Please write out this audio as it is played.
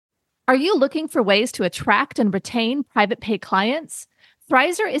Are you looking for ways to attract and retain private pay clients?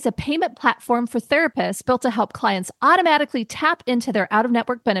 Thrizer is a payment platform for therapists built to help clients automatically tap into their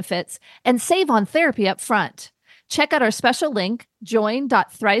out-of-network benefits and save on therapy up front. Check out our special link,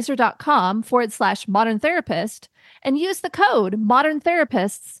 join.thrizer.com/modern therapist, and use the code Modern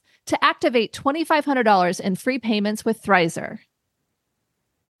Therapists to activate $2,500 in free payments with Thrizer.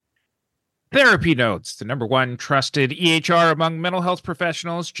 Therapy Notes, the #1 trusted EHR among mental health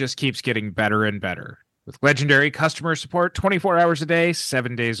professionals, just keeps getting better and better. With legendary customer support 24 hours a day,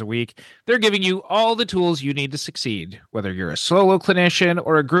 7 days a week, they're giving you all the tools you need to succeed, whether you're a solo clinician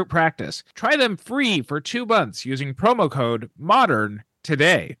or a group practice. Try them free for 2 months using promo code MODERN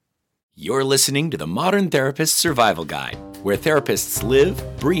today. You're listening to the Modern Therapist Survival Guide, where therapists live,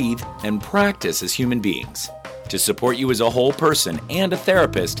 breathe, and practice as human beings. To support you as a whole person and a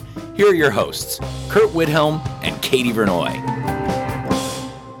therapist, here are your hosts, Kurt Widhelm and Katie Vernoy.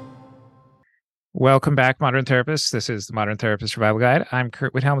 Welcome back, Modern Therapists. This is the Modern Therapist Survival Guide. I'm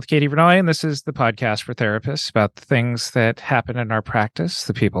Kurt Widhelm with Katie Vernoy, and this is the podcast for therapists about the things that happen in our practice,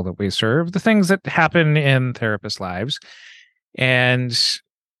 the people that we serve, the things that happen in therapists' lives. And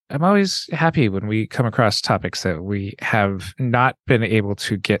I'm always happy when we come across topics that we have not been able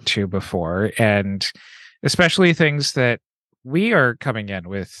to get to before, and especially things that we are coming in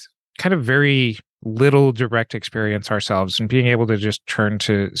with kind of very little direct experience ourselves, and being able to just turn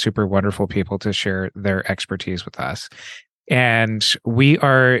to super wonderful people to share their expertise with us. And we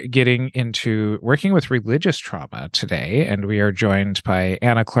are getting into working with religious trauma today, and we are joined by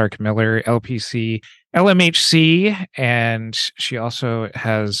Anna Clark Miller, LPC, LMHC, and she also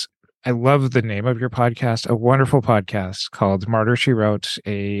has, I love the name of your podcast, a wonderful podcast called Martyr, She Wrote,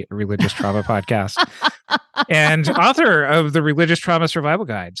 a religious trauma podcast, and author of the Religious Trauma Survival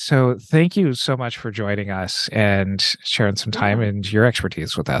Guide. So thank you so much for joining us and sharing some time and your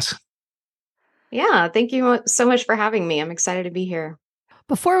expertise with us. Yeah, thank you so much for having me. I'm excited to be here.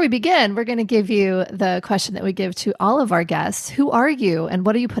 Before we begin, we're going to give you the question that we give to all of our guests. Who are you and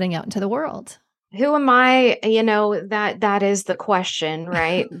what are you putting out into the world? Who am I? You know, that is the question,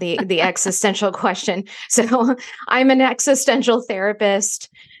 right? The existential question. So I'm an existential therapist.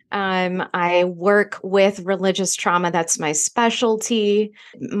 I work with religious trauma. That's my specialty.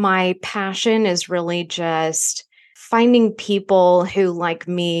 My passion is really just finding people who, like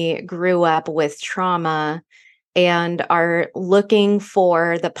me, grew up with trauma and are looking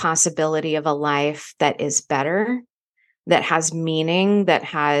for the possibility of a life that is better, that has meaning, that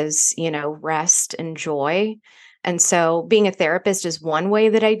has, rest and joy. And so being a therapist is one way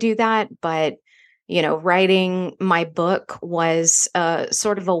that I do that. But, writing my book was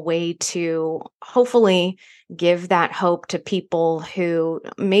sort of a way to hopefully give that hope to people who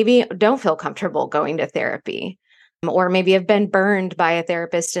maybe don't feel comfortable going to therapy, or maybe have been burned by a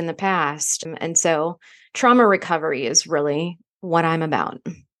therapist in the past. And so trauma recovery is really what I'm about.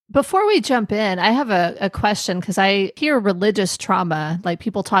 Before we jump in, I have a question, because I hear religious trauma, like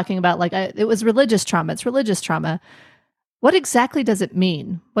people talking about it was religious trauma. It's religious trauma. What exactly does it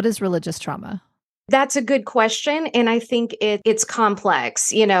mean? What is religious trauma? That's a good question. And I think it's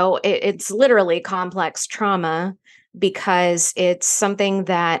complex. It's literally complex trauma because it's something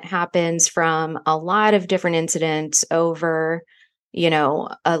that happens from a lot of different incidents over,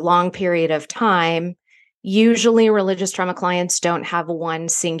 a long period of time. Usually religious trauma clients don't have one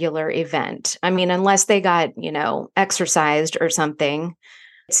singular event. I mean, unless they got, exorcised or something,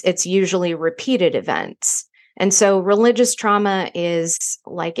 it's usually repeated events. And so religious trauma is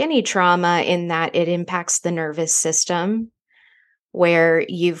like any trauma in that it impacts the nervous system, where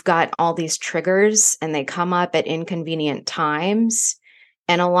you've got all these triggers and they come up at inconvenient times.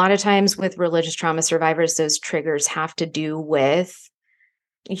 And a lot of times with religious trauma survivors, those triggers have to do with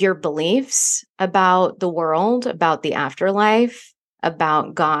your beliefs about the world, about the afterlife,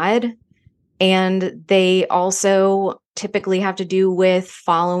 about God. And they also typically have to do with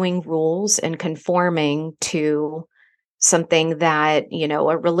following rules and conforming to something that,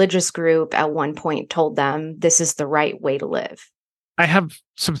 a religious group at one point told them this is the right way to live. I have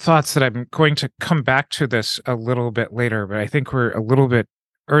some thoughts that I'm going to come back to this a little bit later, but I think we're a little bit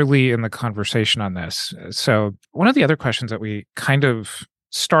early in the conversation on this. So one of the other questions that we kind of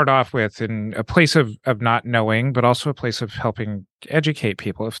start off with in a place of not knowing, but also a place of helping educate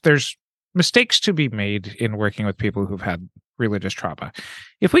people, if there's mistakes to be made in working with people who've had religious trauma,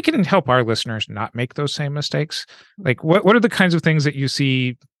 if we can help our listeners not make those same mistakes, like what are the kinds of things that you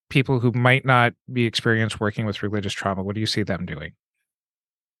see people who might not be experienced working with religious trauma, what do you see them doing?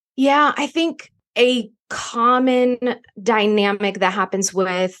 Yeah, I think a common dynamic that happens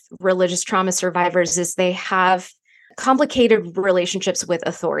with religious trauma survivors is they have complicated relationships with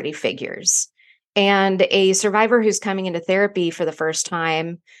authority figures. And a survivor who's coming into therapy for the first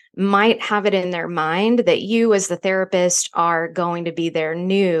time might have it in their mind that you, as the therapist, are going to be their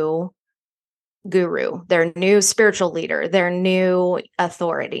new guru, their new spiritual leader, their new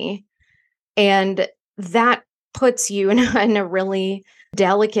authority. And that puts you in a really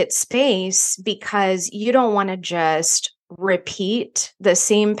delicate space because you don't want to just repeat the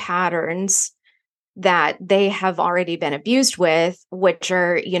same patterns that they have already been abused with, which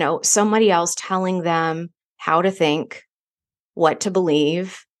are, somebody else telling them how to think, what to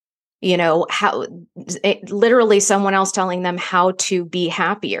believe, literally someone else telling them how to be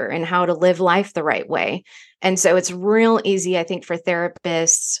happier and how to live life the right way. And so it's real easy, I think, for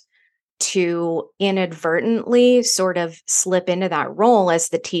therapists to inadvertently sort of slip into that role as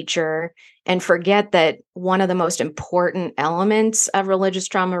the teacher and forget that one of the most important elements of religious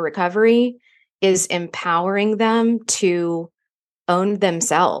trauma recovery is empowering them to own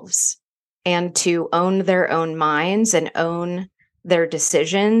themselves and to own their own minds and own their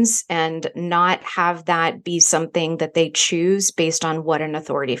decisions and not have that be something that they choose based on what an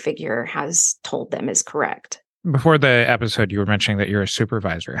authority figure has told them is correct. Before the episode, you were mentioning that you're a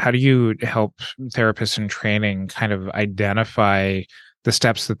supervisor. How do you help therapists in training kind of identify the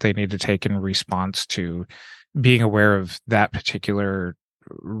steps that they need to take in response to being aware of that particular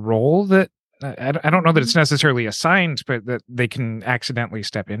role that I don't know that it's necessarily assigned, but that they can accidentally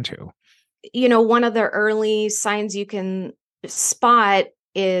step into? One of the early signs you can spot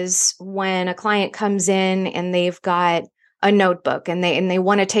is when a client comes in and they've got a notebook and they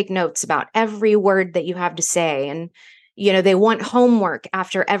want to take notes about every word that you have to say. And, they want homework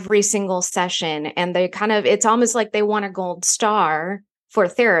after every single session. And it's almost like they want a gold star for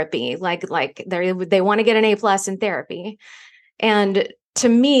therapy. Like they want to get an A+ in therapy. And to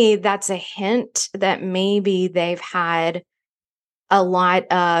me, that's a hint that maybe they've had a lot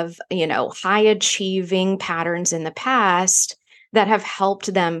of, high achieving patterns in the past that have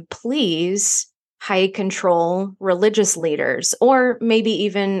helped them please high control religious leaders, or maybe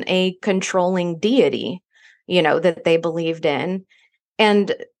even a controlling deity, that they believed in.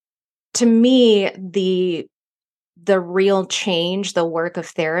 And to me, the real change, the work of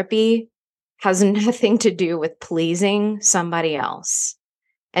therapy has nothing to do with pleasing somebody else.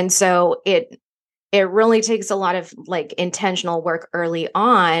 And so it really takes a lot of intentional work early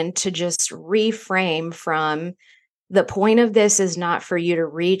on to just reframe from the point of this is not for you to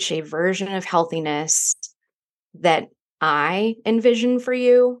reach a version of healthiness that I envision for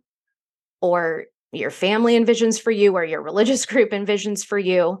you, or your family envisions for you, or your religious group envisions for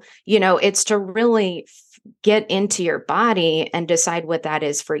you. It's to really get into your body and decide what that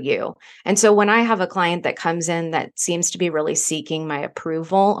is for you. And so when I have a client that comes in that seems to be really seeking my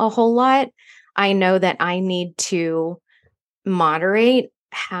approval a whole lot, I know that I need to moderate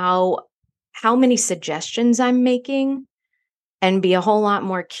how many suggestions I'm making and be a whole lot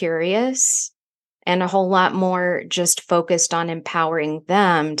more curious and a whole lot more just focused on empowering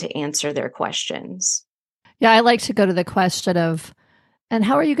them to answer their questions. Yeah, I like to go to the question of, and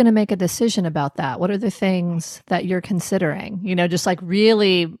how are you going to make a decision about that? What are the things that you're considering? Just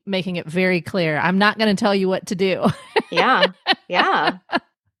really making it very clear. I'm not going to tell you what to do. Yeah.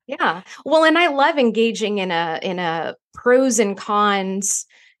 Well, and I love engaging in a pros and cons,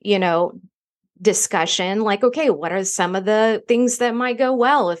 discussion. Like, okay, what are some of the things that might go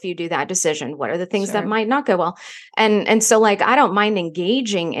well if you do that decision? What are the things that might not go well? And so I don't mind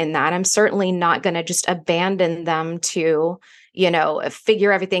engaging in that. I'm certainly not going to just abandon them to,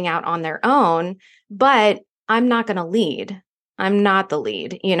 figure everything out on their own, but I'm not going to lead. I'm not the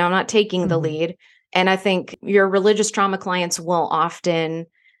lead, I'm not taking the lead. And I think your religious trauma clients will often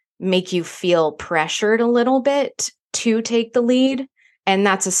make you feel pressured a little bit to take the lead. And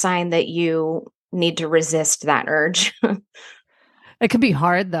that's a sign that you need to resist that urge. It can be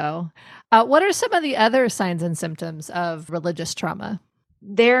hard, though. What are some of the other signs and symptoms of religious trauma?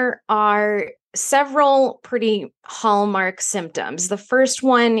 There are several pretty hallmark symptoms. The first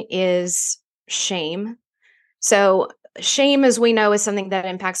one is shame. So shame, as we know, is something that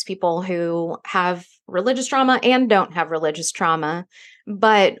impacts people who have religious trauma and don't have religious trauma.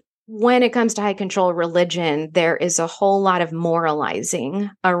 But when it comes to high control religion, there is a whole lot of moralizing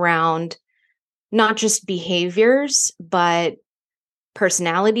around not just behaviors, but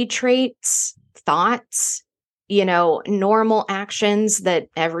personality traits, thoughts, normal actions that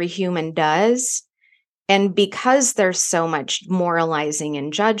every human does. And because there's so much moralizing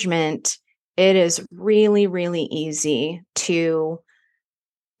and judgment, it is really, really easy to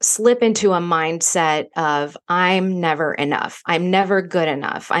slip into a mindset of I'm never enough. I'm never good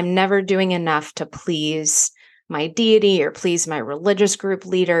enough. I'm never doing enough to please my deity or please my religious group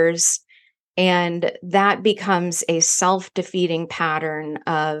leaders. And that becomes a self-defeating pattern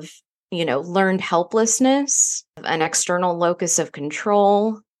of, learned helplessness, an external locus of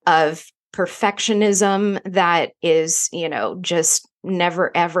control, of perfectionism that is, just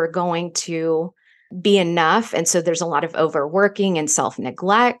never, ever going to be enough. And so there's a lot of overworking and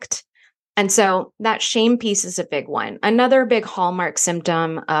self-neglect. And so that shame piece is a big one. Another big hallmark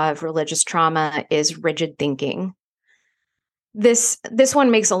symptom of religious trauma is rigid thinking. This one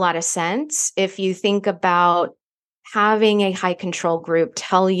makes a lot of sense if you think about having a high control group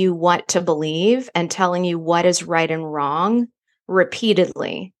tell you what to believe and telling you what is right and wrong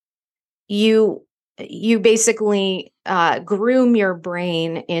repeatedly. You basically groom your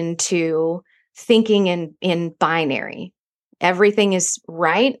brain into thinking in binary. Everything is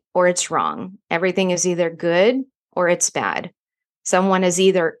right or it's wrong. Everything is either good or it's bad. Someone is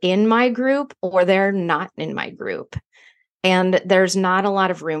either in my group or they're not in my group. And there's not a lot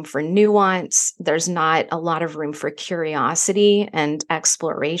of room for nuance. There's not a lot of room for curiosity and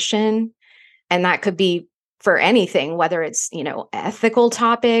exploration. And that could be for anything, whether it's, ethical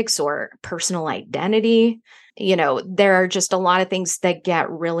topics or personal identity. There are just a lot of things that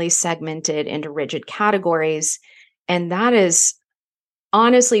get really segmented into rigid categories. And that is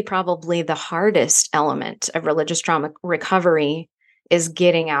honestly probably the hardest element of religious trauma recovery is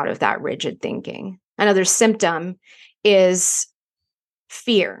getting out of that rigid thinking. Another symptom is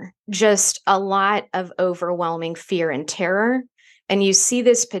fear, just a lot of overwhelming fear and terror. And you see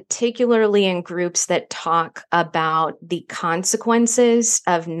this particularly in groups that talk about the consequences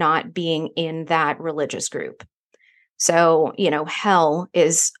of not being in that religious group. So, hell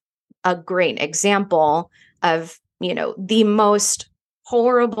is a great example of, the most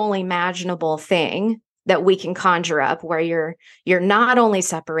horrible imaginable thing that we can conjure up, where you're not only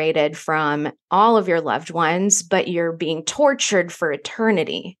separated from all of your loved ones, but you're being tortured for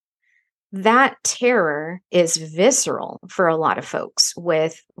eternity. That terror is visceral for a lot of folks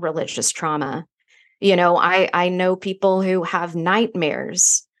with religious trauma. I know people who have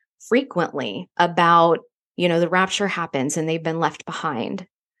nightmares frequently about, the rapture happens and they've been left behind.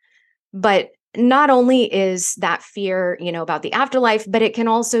 But not only is that fear, about the afterlife, but it can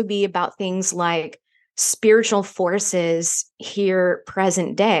also be about things like spiritual forces here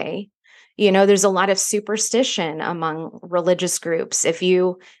present day. There's a lot of superstition among religious groups. If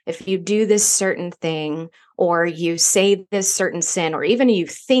you do this certain thing, or you say this certain sin, or even you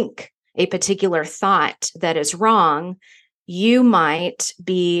think a particular thought that is wrong, you might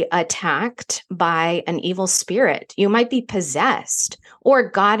be attacked by an evil spirit. You might be possessed, or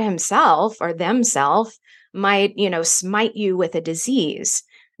God himself or themselves might, smite you with a disease.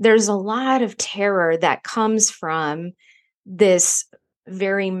 There's a lot of terror that comes from this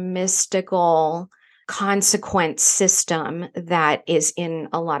very mystical consequence system that is in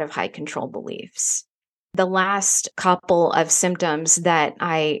a lot of high control beliefs. The last couple of symptoms that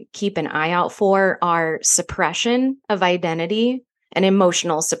I keep an eye out for are suppression of identity and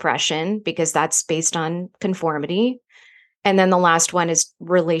emotional suppression, because that's based on conformity. And then the last one is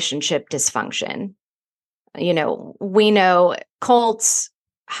relationship dysfunction. We know cults,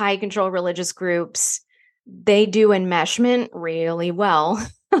 high control religious groups, they do enmeshment really well.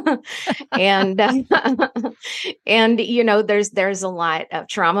 and there's a lot of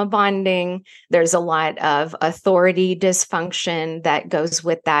trauma bonding. There's a lot of authority dysfunction that goes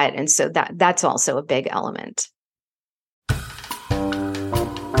with that. And so that's also a big element.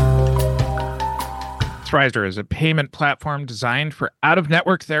 Thrizer is a payment platform designed for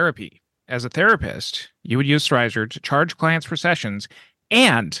out-of-network therapy. As a therapist, you would use Thrizer to charge clients for sessions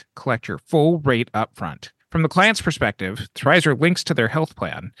and collect your full rate upfront. From the client's perspective, Thrizer links to their health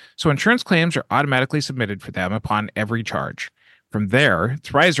plan, so insurance claims are automatically submitted for them upon every charge. From there,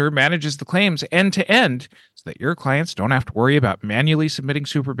 Thrizer manages the claims end-to-end so that your clients don't have to worry about manually submitting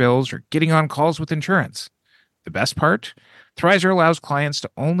super bills or getting on calls with insurance. The best part? Thrizer allows clients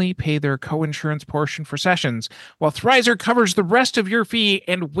to only pay their co-insurance portion for sessions, while Thrizer covers the rest of your fee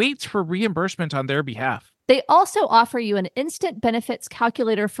and waits for reimbursement on their behalf. They also offer you an instant benefits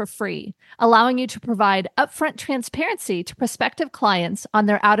calculator for free, allowing you to provide upfront transparency to prospective clients on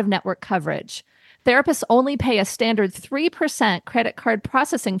their out-of-network coverage. Therapists only pay a standard 3% credit card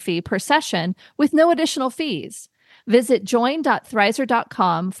processing fee per session with no additional fees. Visit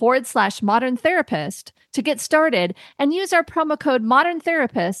join.thrizer.com/modern therapist to get started and use our promo code Modern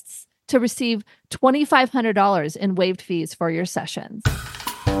Therapists to receive $2,500 in waived fees for your sessions.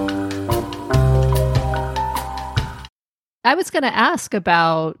 I was going to ask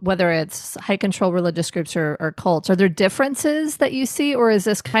about whether it's high control religious groups or cults. Are there differences that you see, or is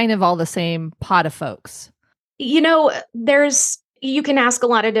this kind of all the same pot of folks? You can ask a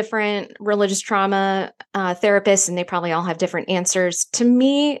lot of different religious trauma therapists, and they probably all have different answers. To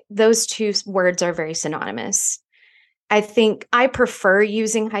me, those two words are very synonymous. I think I prefer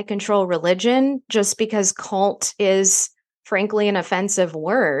using high control religion just because cult is, frankly, an offensive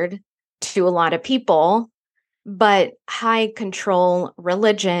word to a lot of people. But high control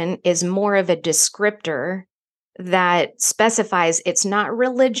religion is more of a descriptor that specifies it's not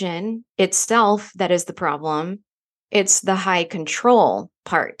religion itself that is the problem. It's the high control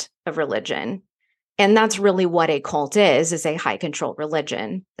part of religion. And that's really what a cult is a high control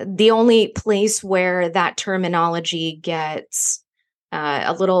religion. The only place where that terminology gets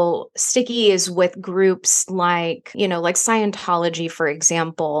a little sticky is with groups like Scientology, for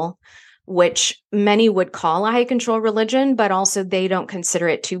example, which many would call a high control religion, but also they don't consider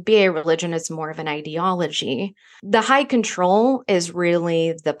it to be a religion. It's more of an ideology. The high control is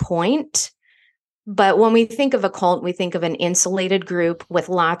really the point. But when we think of a cult, we think of an insulated group with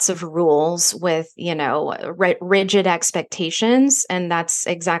lots of rules, with, rigid expectations. And that's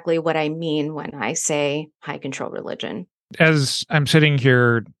exactly what I mean when I say high control religion. As I'm sitting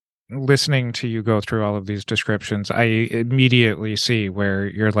here listening to you go through all of these descriptions, I immediately see where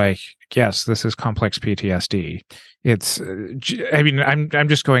you're like, yes, this is complex PTSD. I'm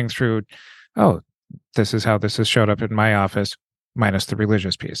just going through, this is how this has showed up in my office, minus the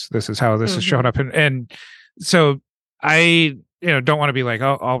religious piece. This is how this has shown up. And so I, don't want to be like,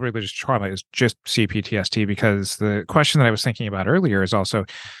 all religious trauma is just CPTSD, because the question that I was thinking about earlier is also,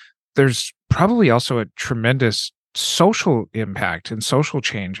 there's probably also a tremendous social impact and social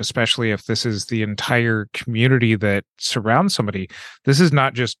change, especially if this is the entire community that surrounds somebody. This is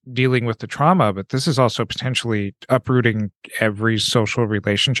not just dealing with the trauma, but this is also potentially uprooting every social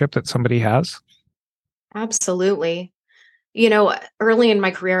relationship that somebody has. Absolutely. Early in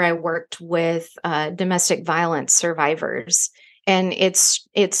my career, I worked with domestic violence survivors, and it's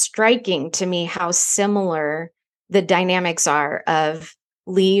striking to me how similar the dynamics are of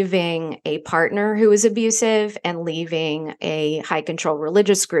leaving a partner who is abusive and leaving a high control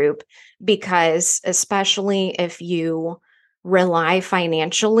religious group, because especially if you rely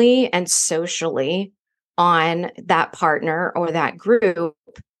financially and socially on that partner or that group,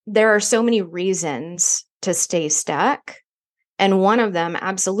 there are so many reasons to stay stuck. And one of them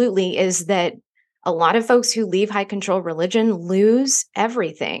absolutely is that a lot of folks who leave high control religion lose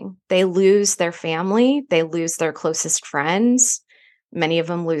everything. They lose their family, they lose their closest friends. Many of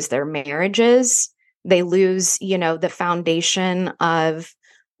them lose their marriages. They lose, the foundation of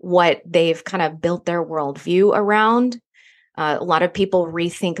what they've kind of built their worldview around. A lot of people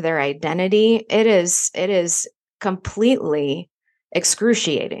rethink their identity. It is completely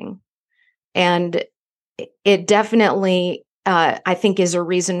excruciating. And it definitely, I think, is a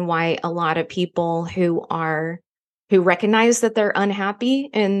reason why a lot of people who recognize that they're unhappy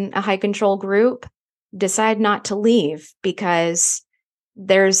in a high control group decide not to leave, because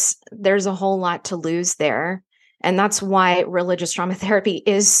there's a whole lot to lose there. And that's why religious trauma therapy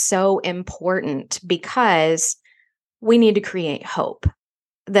is so important, because we need to create hope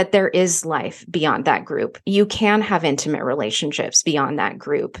that there is life beyond that group. You can have intimate relationships beyond that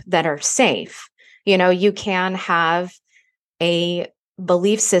group that are safe. You can have a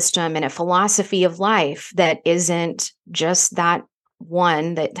belief system and a philosophy of life that isn't just that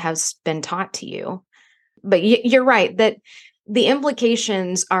one that has been taught to you. But you're right that the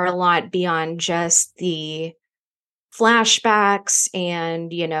implications are a lot beyond just the flashbacks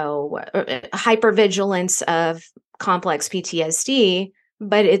and, hypervigilance of complex PTSD,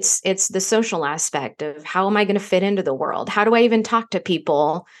 but it's the social aspect of, how am I going to fit into the world? How do I even talk to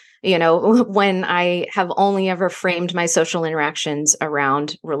people, when I have only ever framed my social interactions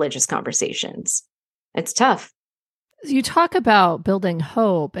around religious conversations? It's tough. You talk about building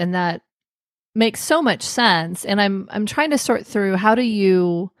hope, and that makes so much sense. And I'm trying to sort through, how do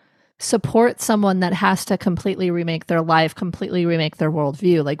you support someone that has to completely remake their life, completely remake their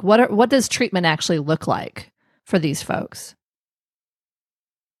worldview? Like, what does treatment actually look like for these folks?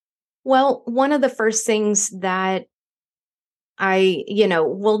 Well, one of the first things that I,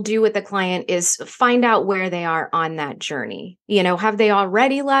 will do with the client is find out where they are on that journey. Have they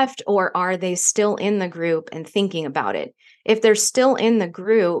already left, or are they still in the group and thinking about it? If they're still in the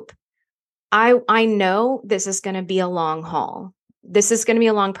group, I know this is going to be a long haul. This is going to be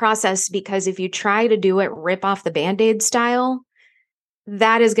a long process, because if you try to do it rip off the Band-Aid style,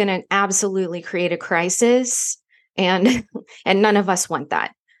 that is going to absolutely create a crisis. And none of us want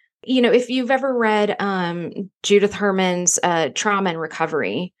that. If you've ever read Judith Herman's Trauma and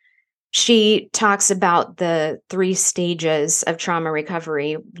Recovery, She talks about the 3 stages of trauma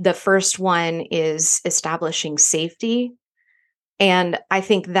recovery. The first one is establishing safety. And I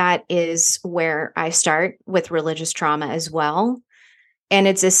think that is where I start with religious trauma as well. And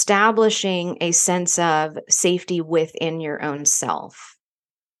it's establishing a sense of safety within your own self,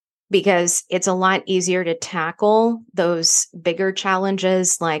 because it's a lot easier to tackle those bigger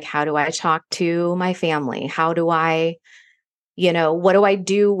challenges, like how do I talk to my family? How do I, what do I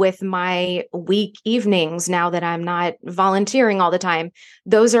do with my week evenings now that I'm not volunteering all the time?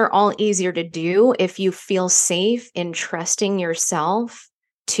 Those are all easier to do if you feel safe in trusting yourself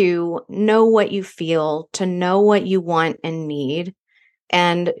to know what you feel, to know what you want and need,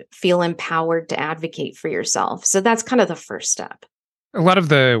 and feel empowered to advocate for yourself. So that's kind of the first step. A lot of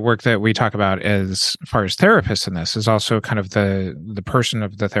the work that we talk about as far as therapists in this is also kind of the person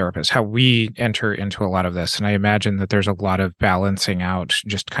of the therapist, how we enter into a lot of this. And I imagine that there's a lot of balancing out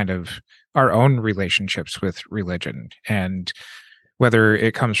just kind of our own relationships with religion, and whether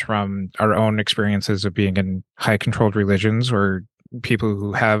it comes from our own experiences of being in high controlled religions or people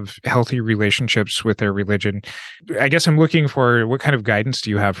who have healthy relationships with their religion. I guess I'm looking for, what kind of guidance do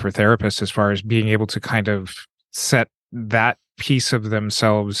you have for therapists as far as being able to kind of set that piece of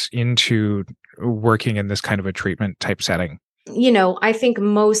themselves into working in this kind of a treatment type setting? I think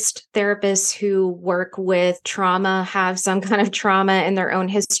most therapists who work with trauma have some kind of trauma in their own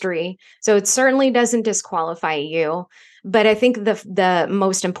history. So it certainly doesn't disqualify you. But I think the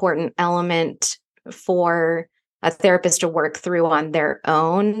most important element for a therapist to work through on their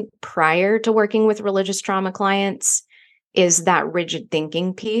own prior to working with religious trauma clients is that rigid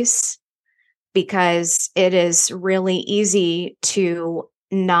thinking piece, because it is really easy to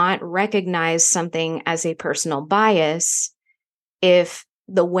not recognize something as a personal bias if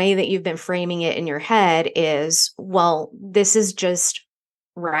the way that you've been framing it in your head is, well, this is just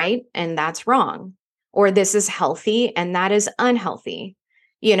right and that's wrong, or this is healthy and that is unhealthy.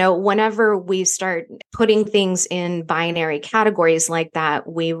 Whenever we start putting things in binary categories like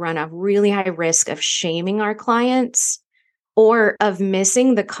that, we run a really high risk of shaming our clients or of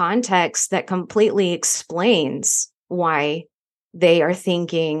missing the context that completely explains why they are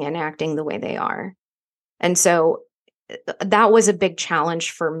thinking and acting the way they are. And so that was a big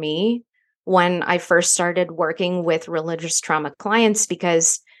challenge for me when I first started working with religious trauma clients,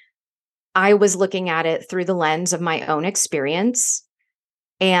 because I was looking at it through the lens of my own experience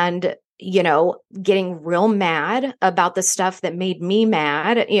and, getting real mad about the stuff that made me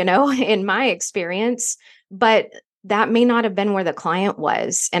mad, in my experience. But that may not have been where the client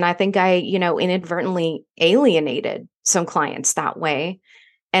was. And I think I, inadvertently alienated some clients that way.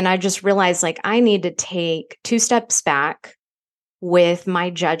 And I just realized, like, I need to take 2 steps back with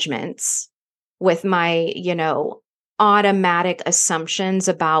my judgments, with my, automatic assumptions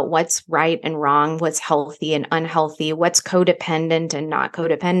about what's right and wrong, what's healthy and unhealthy, what's codependent and not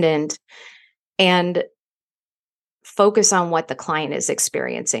codependent, and focus on what the client is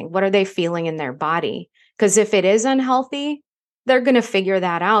experiencing. What are they feeling in their body? Because if it is unhealthy, they're going to figure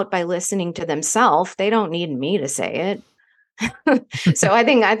that out by listening to themselves. They don't need me to say it. So I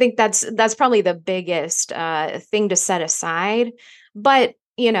think that's probably the biggest thing to set aside. But,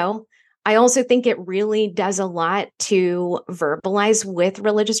 I also think it really does a lot to verbalize with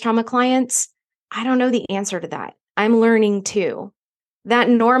religious trauma clients. I don't know the answer to that. I'm learning too. That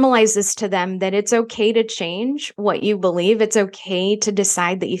normalizes to them that it's okay to change what you believe. It's okay to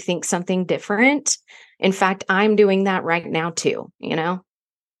decide that you think something different. In fact, I'm doing that right now too,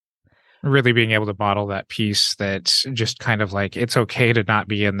 Really being able to model that piece that's just kind of like, it's okay to not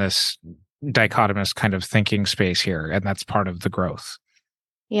be in this dichotomous kind of thinking space here. And that's part of the growth.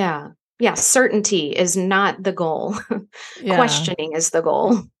 Yeah. Yeah. Certainty is not the goal. Yeah. Questioning is the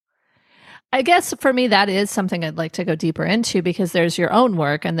goal. I guess for me, that is something I'd like to go deeper into, because there's your own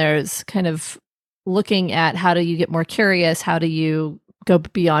work and there's kind of looking at how do you get more curious? How do you go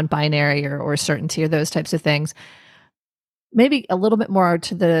beyond binary or certainty or those types of things? Maybe a little bit more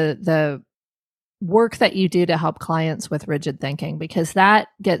to the work that you do to help clients with rigid thinking, because that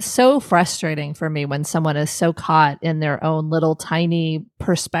gets so frustrating for me when someone is so caught in their own little tiny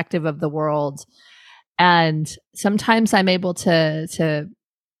perspective of the world. And sometimes I'm able to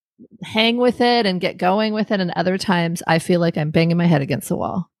hang with it and get going with it. And other times I feel like I'm banging my head against the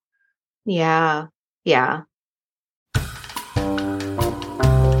wall. Yeah. Yeah.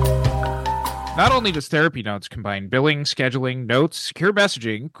 Not only does Therapy Notes combine billing, scheduling, notes, secure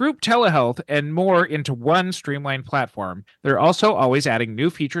messaging, group telehealth, and more into one streamlined platform, they're also always adding new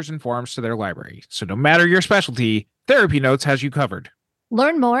features and forms to their library. So no matter your specialty, Therapy Notes has you covered.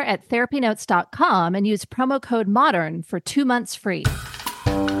 Learn more at therapynotes.com and use promo code MODERN for 2 months free.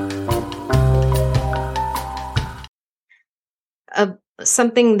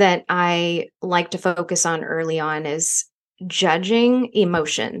 Something that I like to focus on early on is judging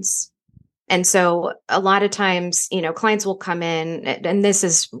emotions. And so a lot of times, clients will come in, and this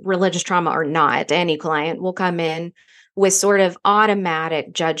is religious trauma or not, any client will come in with sort of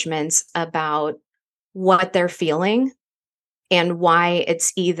automatic judgments about what they're feeling and why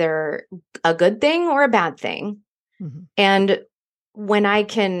it's either a good thing or a bad thing. Mm-hmm. And when I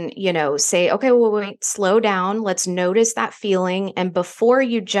can, say, okay, well, wait, slow down, let's notice that feeling. And before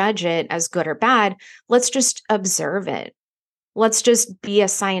you judge it as good or bad, let's just observe it. Let's just be a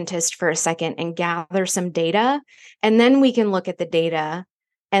scientist for a second and gather some data. And then we can look at the data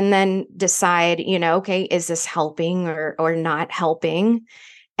and then decide, okay, is this helping or not helping?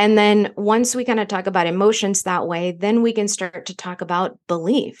 And then once we kind of talk about emotions that way, then we can start to talk about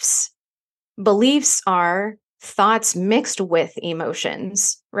beliefs. Beliefs are thoughts mixed with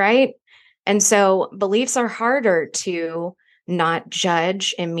emotions, right? And so beliefs are harder to not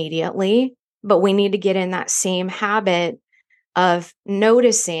judge immediately, but we need to get in that same habit of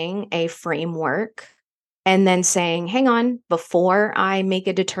noticing a framework and then saying, hang on, before I make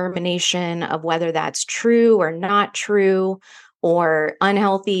a determination of whether that's true or not true or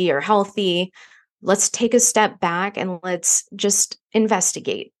unhealthy or healthy, let's take a step back and let's just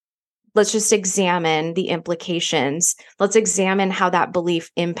investigate. Let's just examine the implications. Let's examine how that belief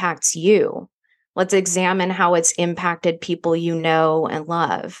impacts you. Let's examine how it's impacted people you know and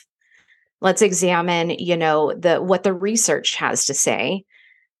love. Let's examine, what the research has to say.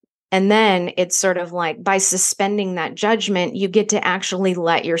 And then it's sort of like by suspending that judgment, you get to actually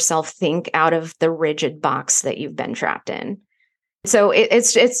let yourself think out of the rigid box that you've been trapped in. So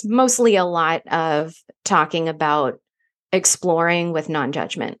it's mostly a lot of talking about exploring with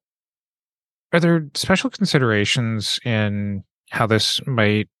non-judgment. Are there special considerations in how this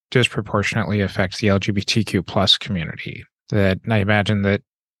might disproportionately affect the LGBTQ plus community? That I imagine that,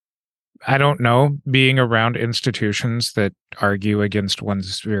 I don't know, being around institutions that argue against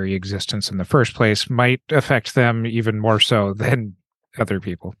one's very existence in the first place might affect them even more so than other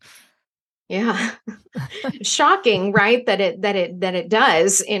people. Yeah. Shocking, right? That it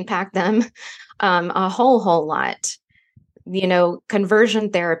does impact them a whole lot. Conversion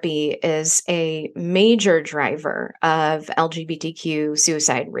therapy is a major driver of LGBTQ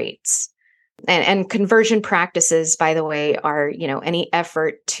suicide rates. And conversion practices, by the way, are, any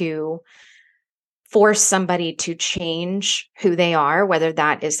effort to force somebody to change who they are, whether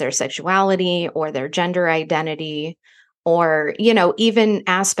that is their sexuality or their gender identity, or, even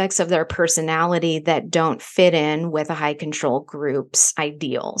aspects of their personality that don't fit in with a high control group's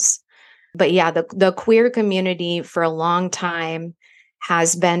ideals. But yeah, the queer community for a long time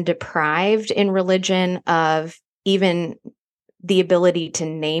has been deprived in religion of even the ability to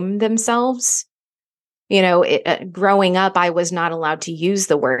name themselves. Growing up, I was not allowed to use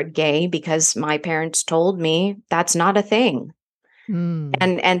the word gay because my parents told me that's not a thing. Mm.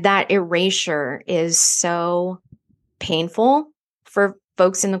 And that erasure is so painful for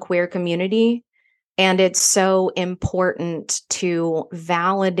folks in the queer community. And it's so important to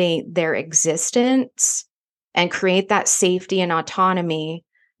validate their existence and create that safety and autonomy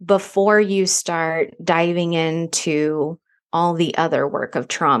before you start diving into all the other work of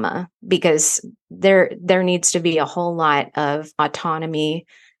trauma, because there needs to be a whole lot of autonomy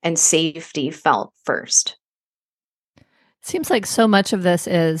and safety felt first. Seems like so much of this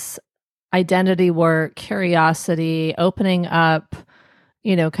is identity work, curiosity, opening up,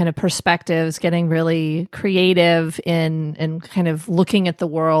 kind of perspectives, getting really creative in kind of looking at the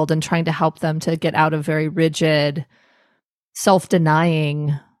world and trying to help them to get out of very rigid,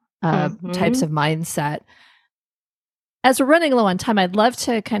 self-denying types of mindset. As we're running low on time, I'd love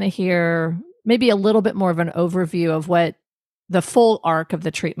to kind of hear maybe a little bit more of an overview of what the full arc of the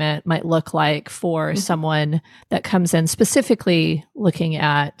treatment might look like for someone that comes in specifically looking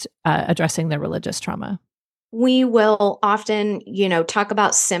at addressing their religious trauma. We will often, talk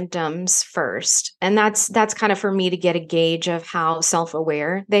about symptoms first. And that's kind of for me to get a gauge of how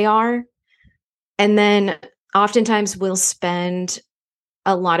self-aware they are. And then oftentimes we'll spend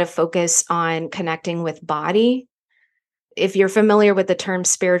a lot of focus on connecting with body. If you're familiar with the term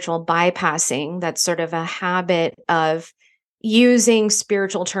spiritual bypassing, that's sort of a habit of using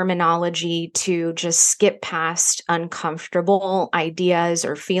spiritual terminology to just skip past uncomfortable ideas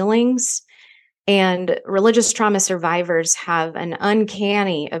or feelings. And religious trauma survivors have an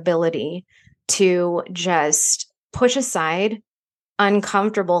uncanny ability to just push aside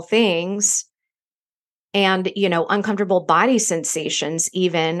uncomfortable things and, uncomfortable body sensations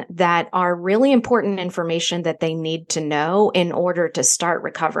even that are really important information that they need to know in order to start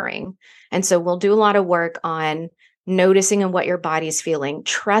recovering. And so we'll do a lot of work on noticing and what your body's feeling,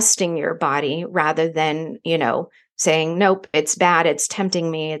 trusting your body rather than, saying, nope, it's bad, it's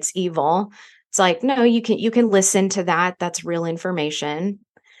tempting me, it's evil. It's like, no, you can listen to that. That's real information.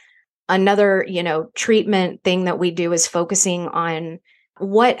 Another, treatment thing that we do is focusing on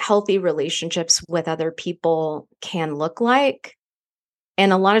what healthy relationships with other people can look like.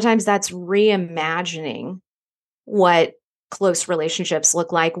 And a lot of times that's reimagining what close relationships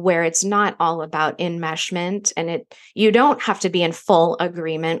look like, where it's not all about enmeshment, and you don't have to be in full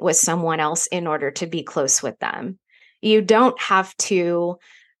agreement with someone else in order to be close with them. You don't have to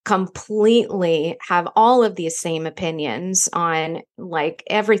completely have all of these same opinions on like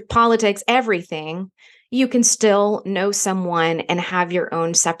politics, everything. You can still know someone and have your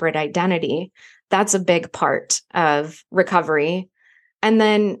own separate identity. That's a big part of recovery. And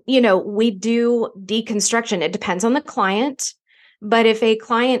then, we do deconstruction. It depends on the client. But if a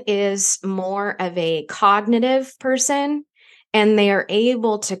client is more of a cognitive person and they are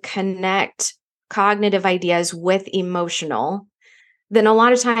able to connect cognitive ideas with emotional, then a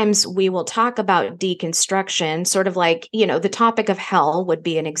lot of times we will talk about deconstruction, sort of like, the topic of hell would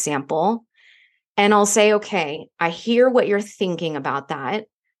be an example. And I'll say, okay, I hear what you're thinking about that.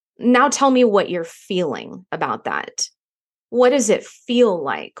 Now tell me what you're feeling about that. What does it feel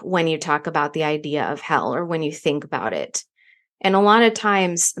like when you talk about the idea of hell or when you think about it? And a lot of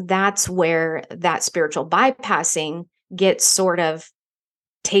times that's where that spiritual bypassing gets sort of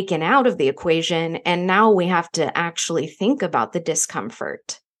taken out of the equation. And now we have to actually think about the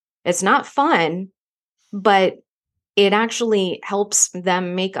discomfort. It's not fun, but it actually helps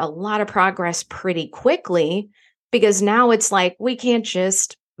them make a lot of progress pretty quickly, because now it's like, we can't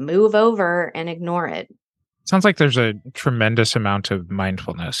just move over and ignore it. Sounds like there's a tremendous amount of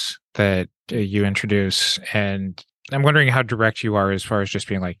mindfulness that you introduce. And I'm wondering how direct you are as far as just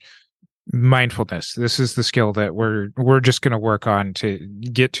being like, mindfulness, this is the skill that we're just going to work on to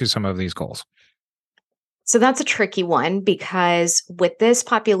get to some of these goals. So that's a tricky one, because with this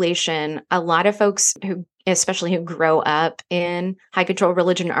population, a lot of folks especially who grow up in high control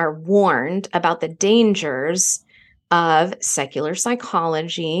religion, are warned about the dangers of secular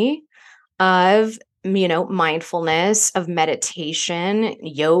psychology, of mindfulness, of meditation,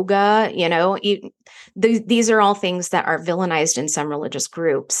 yoga. These are all things that are villainized in some religious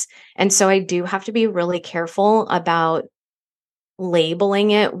groups. And so I do have to be really careful about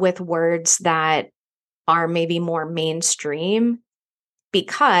labeling it with words that are maybe more mainstream,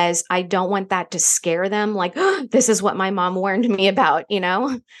 because I don't want that to scare them. Like, oh, this is what my mom warned me about,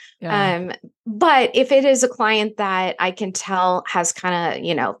 Yeah. But if it is a client that I can tell has kind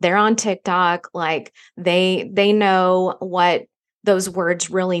of, they're on TikTok, like they know what those words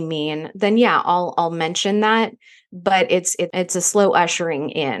really mean, then yeah, I'll mention that. But it's a slow ushering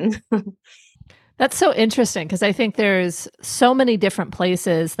in. That's so interesting, because I think there's so many different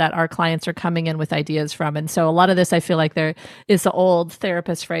places that our clients are coming in with ideas from. And so a lot of this, I feel like there is the old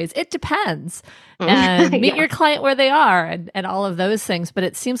therapist phrase, it depends, and meet your client where they are, and all of those things. But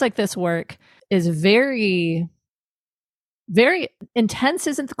it seems like this work is very, very intense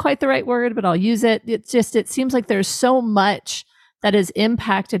isn't quite the right word, but I'll use it. It seems like there's so much that is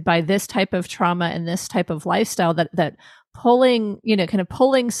impacted by this type of trauma and this type of lifestyle that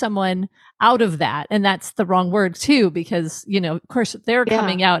pulling someone out of that. And that's the wrong word too, because, of course they're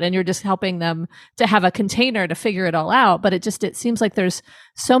coming out and you're just helping them to have a container to figure it all out. But it seems like there's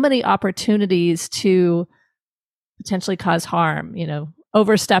so many opportunities to potentially cause harm,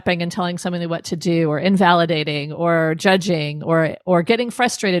 overstepping and telling somebody what to do, or invalidating, or judging, or getting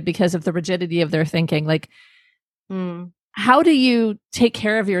frustrated because of the rigidity of their thinking. Like, how do you take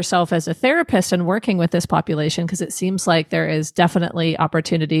care of yourself as a therapist and working with this population? Because it seems like there is definitely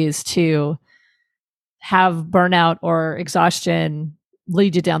opportunities to have burnout or exhaustion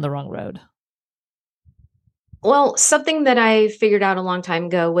lead you down the wrong road. Well, something that I figured out a long time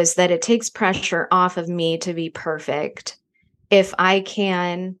ago was that it takes pressure off of me to be perfect if I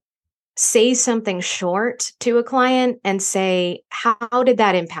can say something short to a client and say, how did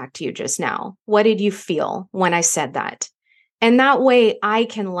that impact you just now? What did you feel when I said that? And that way I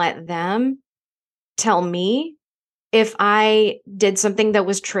can let them tell me if I did something that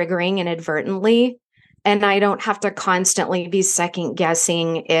was triggering inadvertently, and I don't have to constantly be second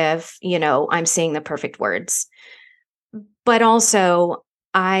guessing if, I'm saying the perfect words. But also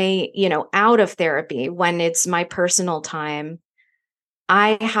out of therapy, when it's my personal time,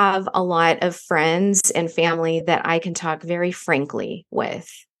 I have a lot of friends and family that I can talk very frankly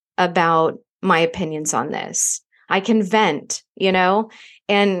with about my opinions on this. I can vent,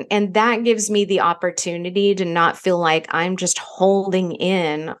 and that gives me the opportunity to not feel like I'm just holding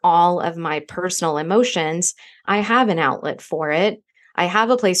in all of my personal emotions. I have an outlet for it. I have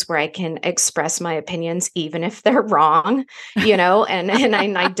a place where I can express my opinions, even if they're wrong, and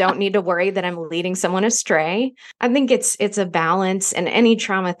I don't need to worry that I'm leading someone astray. I think it's a balance, and any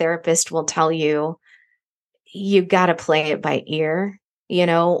trauma therapist will tell you, you got to play it by ear.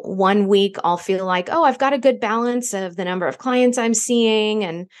 1 week I'll feel like, oh, I've got a good balance of the number of clients I'm seeing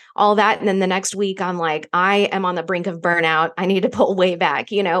and all that. And then the next week I'm like, I am on the brink of burnout. I need to pull way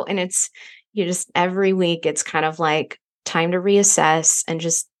back, and you just every week it's kind of like time to reassess and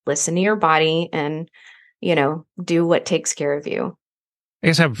just listen to your body and, do what takes care of you. I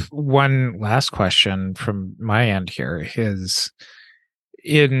guess I have one last question from my end here is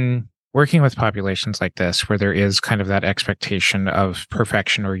in working with populations like this, where there is kind of that expectation of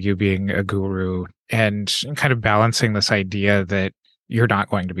perfection or you being a guru and kind of balancing this idea that you're not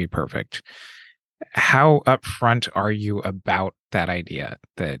going to be perfect. How upfront are you about that idea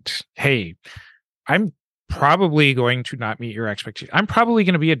that, hey, I'm probably going to not meet your expectations. I'm probably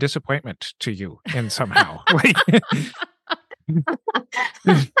going to be a disappointment to you in somehow.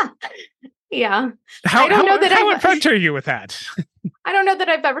 Yeah. How upfront are you with that? I don't know that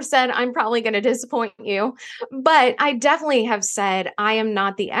I've ever said I'm probably going to disappoint you, but I definitely have said I am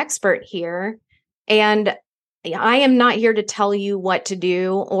not the expert here. And I am not here to tell you what to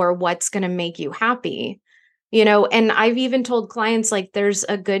do or what's going to make you happy. And I've even told clients, like, there's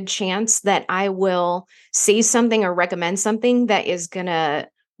a good chance that I will say something or recommend something that is going to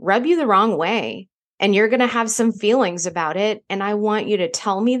rub you the wrong way. And you're going to have some feelings about it. And I want you to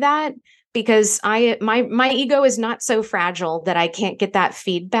tell me that, because my ego is not so fragile that I can't get that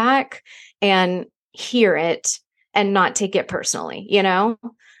feedback and hear it and not take it personally,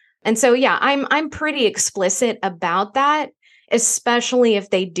 And so, yeah, I'm pretty explicit about that, especially if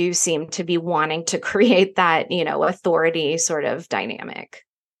they do seem to be wanting to create that, authority sort of dynamic.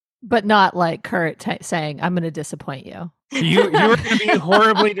 But not like Kurt saying, I'm going to disappoint you. You're going to be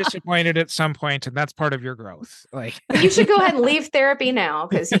horribly disappointed at some point, and that's part of your growth. You should go ahead and leave therapy now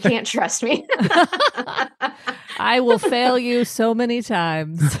because you can't trust me. I will fail you so many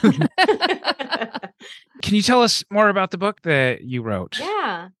times. Can you tell us more about the book that you wrote?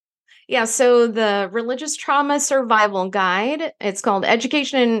 Yeah. So the Religious Trauma Survival Guide, it's called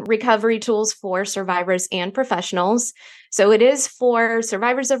Education and Recovery Tools for Survivors and Professionals. So it is for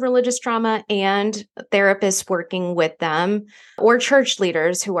survivors of religious trauma and therapists working with them, or church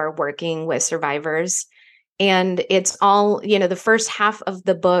leaders who are working with survivors. And it's all, the first half of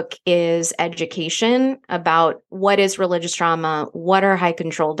the book is education about what is religious trauma, what are high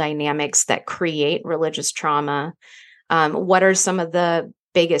control dynamics that create religious trauma, what are some of the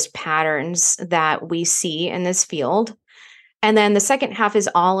biggest patterns that we see in this field. And then the second half is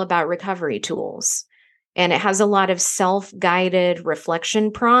all about recovery tools. And it has a lot of self-guided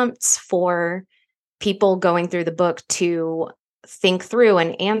reflection prompts for people going through the book to think through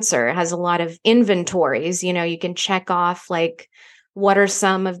and answer. It has a lot of inventories. You can check off, like, what are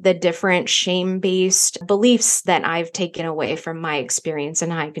some of the different shame-based beliefs that I've taken away from my experience in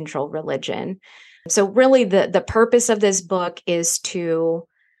high control religion. So really the purpose of this book is to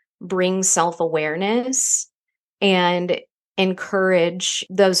bring self-awareness and encourage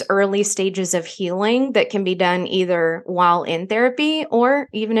those early stages of healing that can be done either while in therapy, or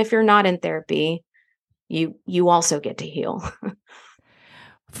even if you're not in therapy, you also get to heal.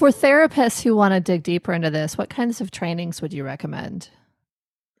 For therapists who want to dig deeper into this, what kinds of trainings would you recommend?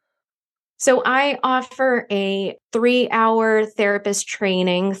 So I offer a 3-hour therapist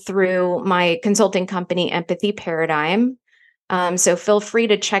training through my consulting company, Empathy Paradigm. So feel free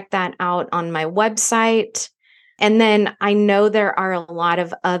to check that out on my website. And then I know there are a lot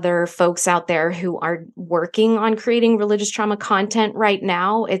of other folks out there who are working on creating religious trauma content right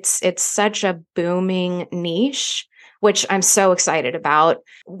now. It's such a booming niche, which I'm so excited about.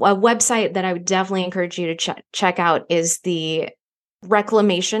 A website that I would definitely encourage you to check out is the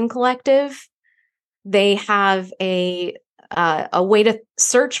Reclamation Collective. They have a way to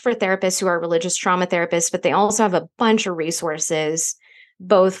search for therapists who are religious trauma therapists, but they also have a bunch of resources,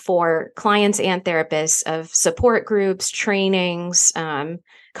 both for clients and therapists, of support groups, trainings,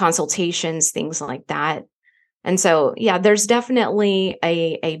 consultations, things like that. And so, yeah, there's definitely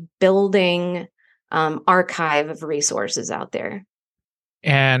a building archive of resources out there.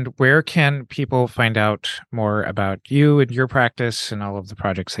 And where can people find out more about you and your practice and all of the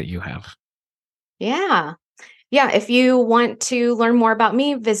projects that you have? Yeah. If you want to learn more about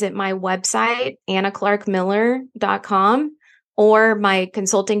me, visit my website, annaclarkmiller.com, or my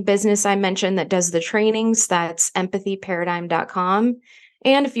consulting business I mentioned that does the trainings, that's empathyparadigm.com.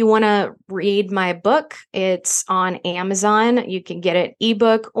 And if you want to read my book, it's on Amazon. You can get it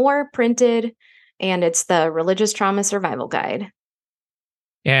ebook or printed. and it's the Religious Trauma Survival Guide.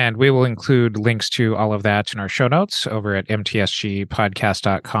 And we will include links to all of that in our show notes over at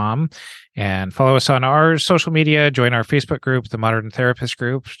mtsgpodcast.com. And follow us on our social media, join our Facebook group, the Modern Therapist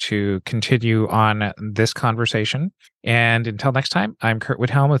Group, to continue on this conversation. And until next time, I'm Kurt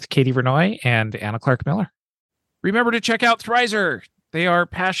Whithelm with Katie Vernoy and Anna Clark Miller. Remember to check out Thrizer. They are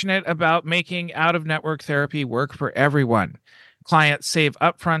passionate about making out-of-network therapy work for everyone. Clients save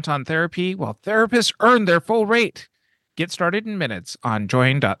upfront on therapy while therapists earn their full rate. Get started in minutes on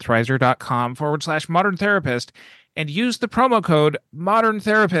join.thrizer.com/modern therapist and use the promo code Modern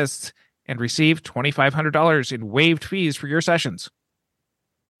Therapists and receive $2,500 in waived fees for your sessions.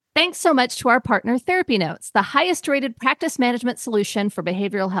 Thanks so much to our partner, Therapy Notes, the highest rated practice management solution for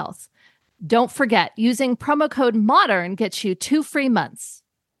behavioral health. Don't forget, using promo code MODERN gets you 2 free months.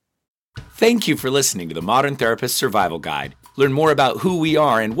 Thank you for listening to the Modern Therapist Survival Guide. Learn more about who we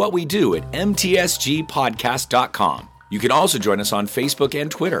are and what we do at mtsgpodcast.com. You can also join us on Facebook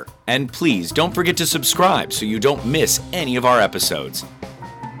and Twitter. And please don't forget to subscribe so you don't miss any of our episodes.